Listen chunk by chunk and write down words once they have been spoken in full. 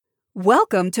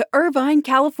Welcome to Irvine,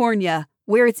 California,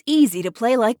 where it's easy to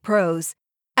play like pros.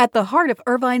 At the heart of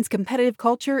Irvine's competitive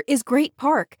culture is Great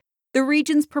Park, the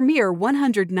region's premier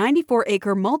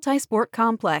 194-acre multi-sport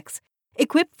complex,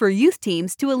 equipped for youth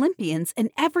teams to Olympians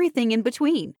and everything in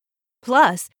between.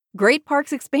 Plus, Great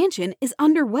Park's expansion is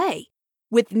underway.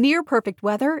 With near-perfect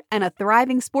weather and a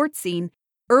thriving sports scene,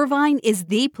 Irvine is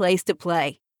the place to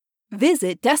play.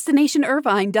 Visit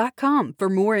DestinationIrvine.com for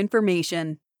more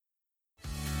information.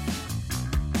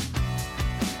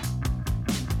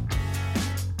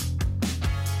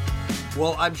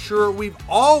 Well, I'm sure we've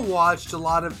all watched a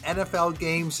lot of NFL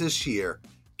games this year.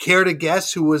 Care to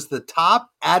guess who was the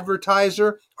top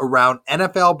advertiser around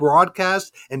NFL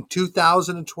broadcast in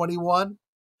 2021?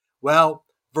 Well,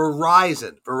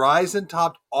 Verizon. Verizon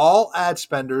topped all ad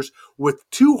spenders with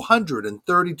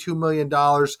 $232 million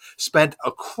spent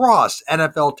across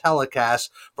NFL telecasts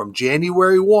from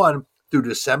January 1 through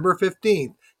December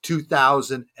 15th,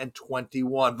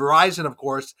 2021. Verizon, of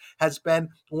course, has been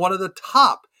one of the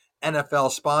top NFL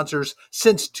sponsors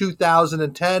since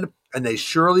 2010, and they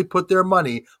surely put their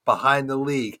money behind the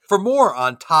league. For more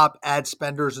on top ad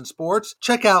spenders in sports,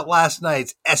 check out last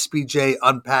night's SBJ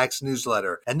Unpacks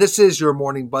newsletter. And this is your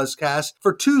Morning Buzzcast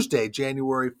for Tuesday,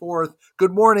 January 4th.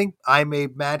 Good morning. I'm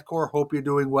Abe Madcore. Hope you're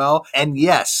doing well. And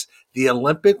yes, the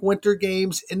Olympic Winter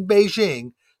Games in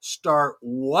Beijing start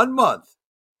 1 month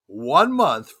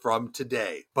from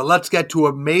today. But let's get to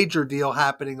a major deal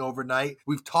happening overnight.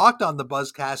 We've talked on the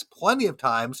Buzzcast plenty of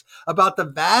times about the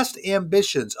vast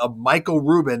ambitions of Michael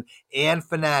Rubin and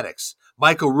Fanatics.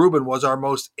 Michael Rubin was our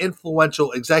most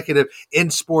influential executive in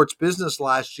sports business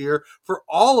last year for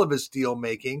all of his deal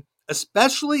making,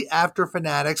 especially after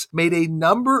Fanatics made a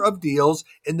number of deals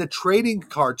in the trading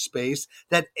card space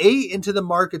that ate into the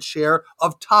market share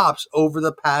of Topps over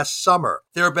the past summer.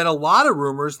 There have been a lot of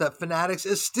rumors that Fanatics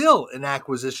is still in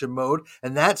acquisition mode,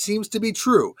 and that seems to be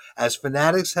true, as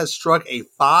Fanatics has struck a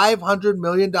 $500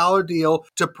 million deal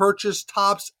to purchase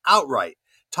Topps outright.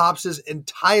 Topps'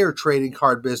 entire trading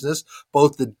card business,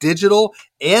 both the digital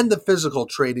and the physical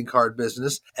trading card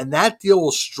business, and that deal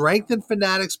will strengthen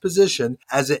Fanatics' position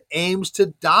as it aims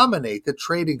to dominate the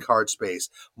trading card space.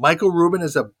 Michael Rubin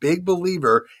is a big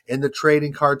believer in the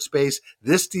trading card space.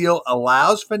 This deal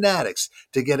allows Fanatics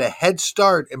to get a head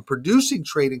start in producing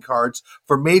trading cards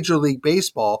for Major League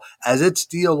Baseball, as its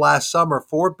deal last summer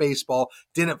for baseball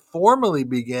didn't formally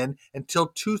begin until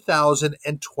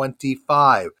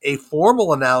 2025. A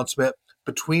formal announcement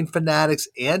between Fanatics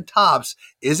and Topps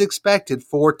is expected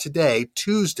for today,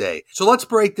 Tuesday. So let's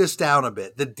break this down a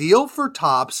bit. The deal for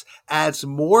Topps adds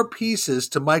more pieces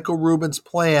to Michael Rubin's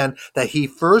plan that he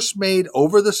first made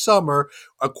over the summer,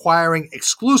 acquiring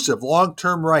exclusive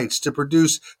long-term rights to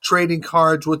produce trading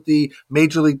cards with the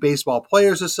Major League Baseball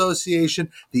Players Association,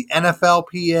 the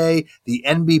NFLPA, the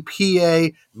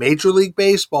NBPA, Major League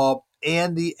Baseball,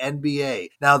 and the NBA.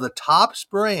 Now, the Topps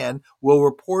brand will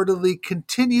reportedly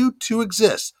continue to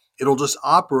exist. It'll just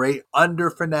operate under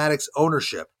Fanatics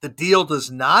ownership. The deal does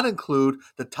not include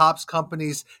the Topps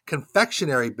company's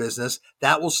confectionery business.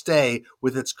 That will stay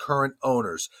with its current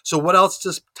owners. So what else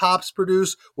does Topps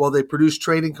produce? Well, they produce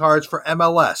trading cards for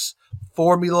MLS,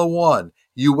 Formula One,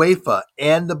 UEFA,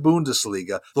 and the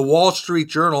Bundesliga. The Wall Street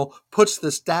Journal puts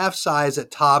the staff size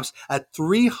at Topps at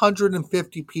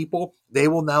 350 people. They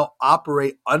will now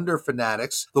operate under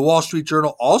Fanatics. The Wall Street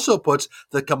Journal also puts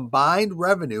the combined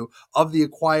revenue of the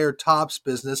acquired Topps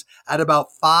business at about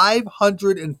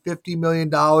 $550 million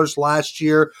last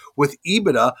year, with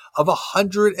EBITDA of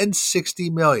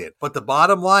 $160 million. But the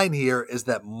bottom line here is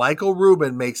that Michael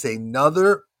Rubin makes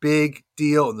another big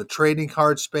deal in the trading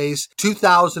card space.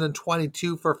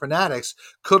 2022 for Fanatics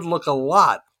could look a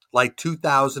lot like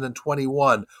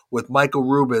 2021 with Michael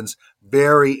Rubin's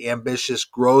very ambitious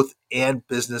growth and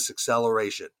business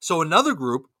acceleration. So another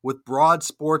group with broad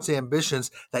sports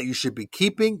ambitions that you should be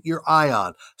keeping your eye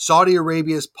on, Saudi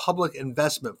Arabia's Public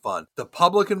Investment Fund. The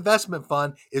Public Investment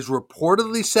Fund is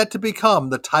reportedly set to become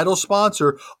the title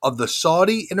sponsor of the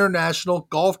Saudi International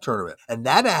Golf Tournament, and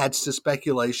that adds to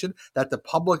speculation that the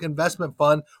Public Investment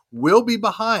Fund will be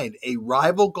behind a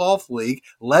rival golf league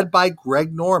led by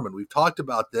Greg Norman. We've talked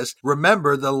about this.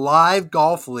 Remember, the Live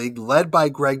Golf League led by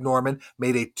Greg Norman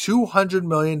made a $200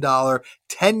 million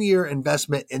 10-year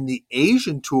investment in the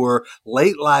Asian Tour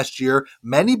late last year.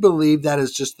 Many believe that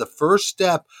is just the first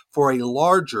step for a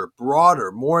larger,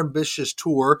 broader, more ambitious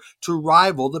tour to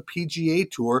rival the PGA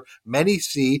Tour. Many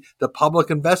see the Public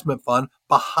Investment Fund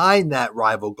behind that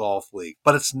rival golf league.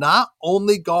 But it's not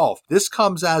only golf. This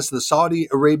comes as the Saudi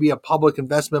Arabia Public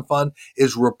Investment Fund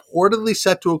is reportedly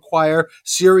set to acquire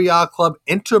Serie A club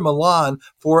Inter Milan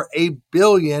for $1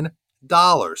 billion.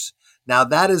 Now,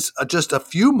 that is just a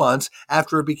few months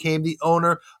after it became the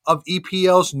owner of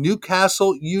EPL's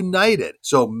Newcastle United.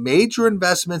 So major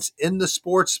investments in the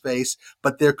sports space,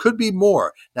 but there could be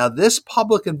more. Now, this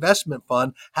public investment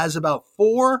fund has about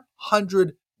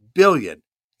 $400 billion.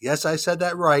 Yes, I said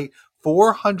that right.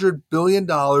 $400 billion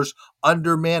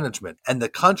under management. And the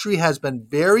country has been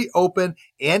very open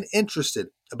and interested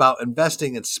about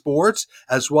investing in sports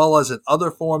as well as in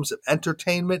other forms of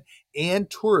entertainment and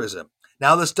tourism.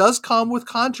 Now, this does come with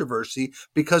controversy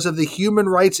because of the human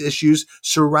rights issues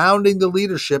surrounding the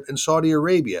leadership in Saudi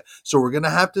Arabia. So we're going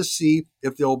to have to see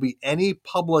if there will be any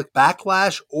public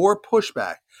backlash or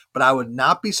pushback. But I would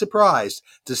not be surprised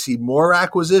to see more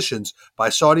acquisitions by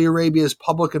Saudi Arabia's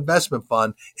public investment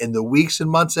fund in the weeks and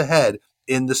months ahead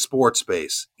in the sports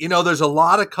space. You know, there's a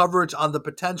lot of coverage on the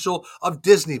potential of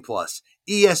Disney Plus,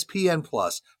 ESPN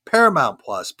Plus, Paramount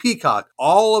Plus, Peacock,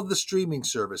 all of the streaming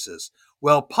services.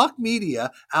 Well, Puck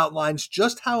Media outlines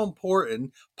just how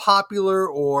important popular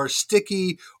or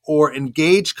sticky or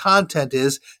engaged content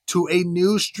is to a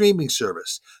new streaming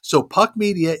service. So Puck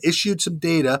Media issued some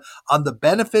data on the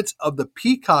benefits of the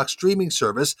Peacock streaming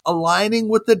service aligning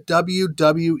with the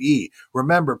WWE.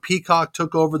 Remember, Peacock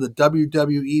took over the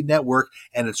WWE network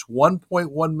and its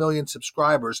 1.1 million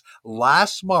subscribers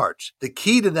last March. The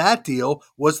key to that deal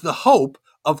was the hope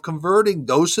of converting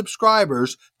those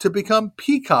subscribers to become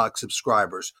Peacock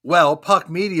subscribers. Well, Puck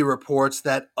Media reports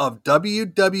that of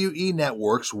WWE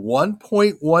Network's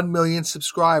 1.1 million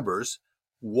subscribers,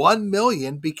 1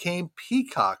 million became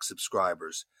Peacock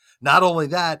subscribers. Not only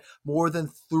that, more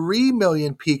than 3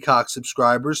 million Peacock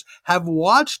subscribers have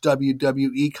watched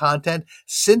WWE content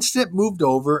since it moved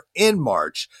over in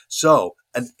March. So,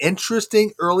 an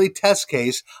interesting early test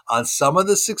case on some of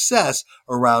the success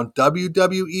around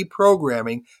WWE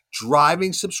programming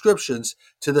driving subscriptions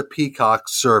to the Peacock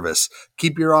service.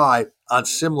 Keep your eye on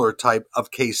similar type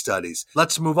of case studies.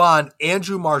 Let's move on.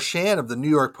 Andrew Marchand of the New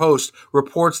York Post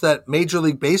reports that Major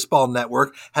League Baseball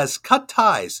Network has cut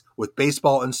ties with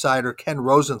baseball insider Ken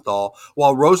Rosenthal.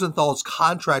 While Rosenthal's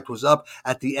contract was up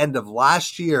at the end of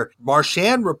last year,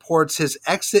 Marchand reports his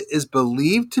exit is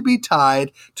believed to be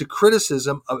tied to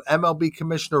criticism of MLB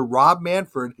Commissioner Rob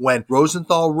Manfred when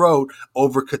Rosenthal wrote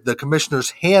over the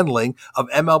commissioner's handling of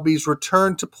MLB's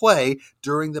return to play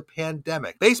during the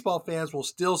pandemic. Baseball fans will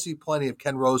still see plenty of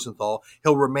Ken Rosenthal.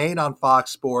 He'll remain on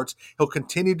Fox Sports. He'll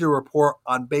continue to report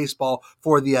on baseball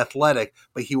for The Athletic,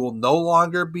 but he will no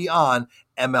longer be on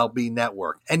MLB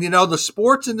Network. And you know, the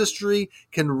sports industry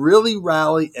can really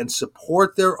rally and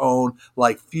support their own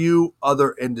like few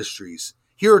other industries.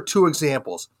 Here are two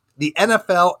examples. The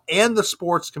NFL and the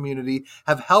sports community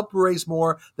have helped raise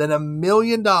more than $1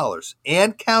 million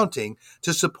and counting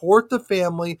to support the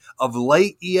family of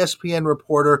late ESPN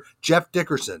reporter Jeff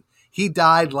Dickerson. He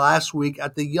died last week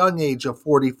at the young age of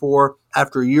 44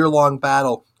 after a year-long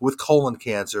battle with colon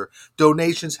cancer.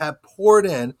 Donations have poured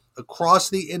in across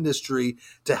the industry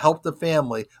to help the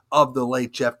family of the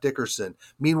late Jeff Dickerson.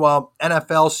 Meanwhile,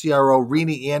 NFL CRO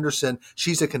Renee Anderson,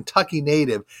 she's a Kentucky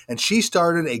native, and she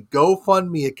started a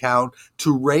GoFundMe account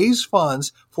to raise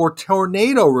funds for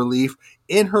tornado relief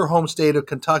in her home state of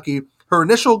Kentucky. Her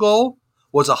initial goal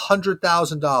was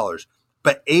 $100,000.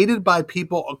 But aided by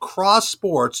people across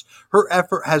sports, her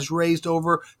effort has raised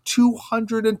over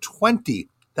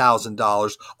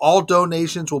 $220,000. All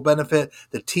donations will benefit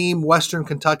the Team Western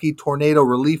Kentucky Tornado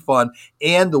Relief Fund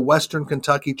and the Western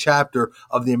Kentucky chapter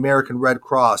of the American Red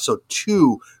Cross. So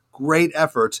two great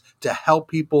efforts to help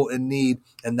people in need,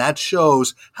 and that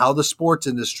shows how the sports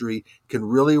industry can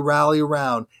really rally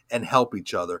around and help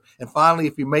each other. And finally,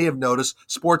 if you may have noticed,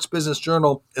 Sports Business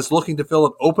Journal is looking to fill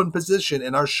an open position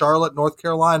in our Charlotte, North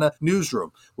Carolina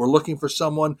newsroom. We're looking for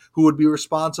someone who would be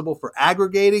responsible for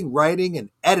aggregating, writing, and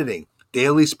editing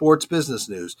daily sports business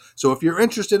news. So if you're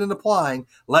interested in applying,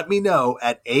 let me know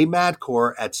at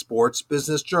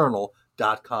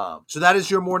amadcor@sportsbusinessjournal.com. So that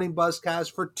is your morning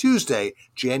buzzcast for Tuesday,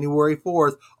 January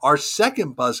 4th, our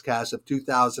second buzzcast of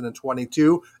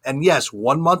 2022. And yes,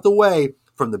 1 month away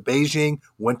from the Beijing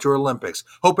Winter Olympics.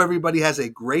 Hope everybody has a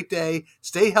great day.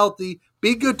 Stay healthy.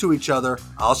 Be good to each other.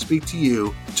 I'll speak to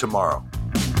you tomorrow.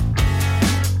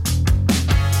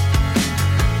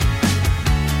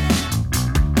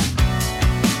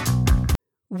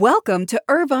 Welcome to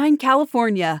Irvine,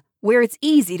 California, where it's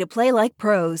easy to play like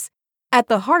pros. At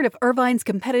the heart of Irvine's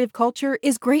competitive culture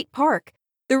is Great Park,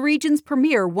 the region's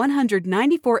premier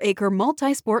 194-acre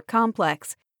multi-sport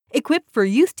complex, equipped for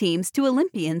youth teams to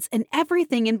Olympians and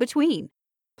everything in between.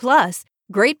 Plus,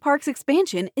 Great Park's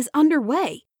expansion is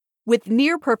underway. With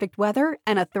near-perfect weather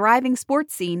and a thriving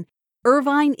sports scene,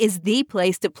 Irvine is the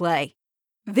place to play.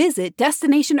 Visit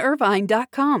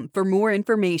DestinationIrvine.com for more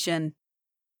information.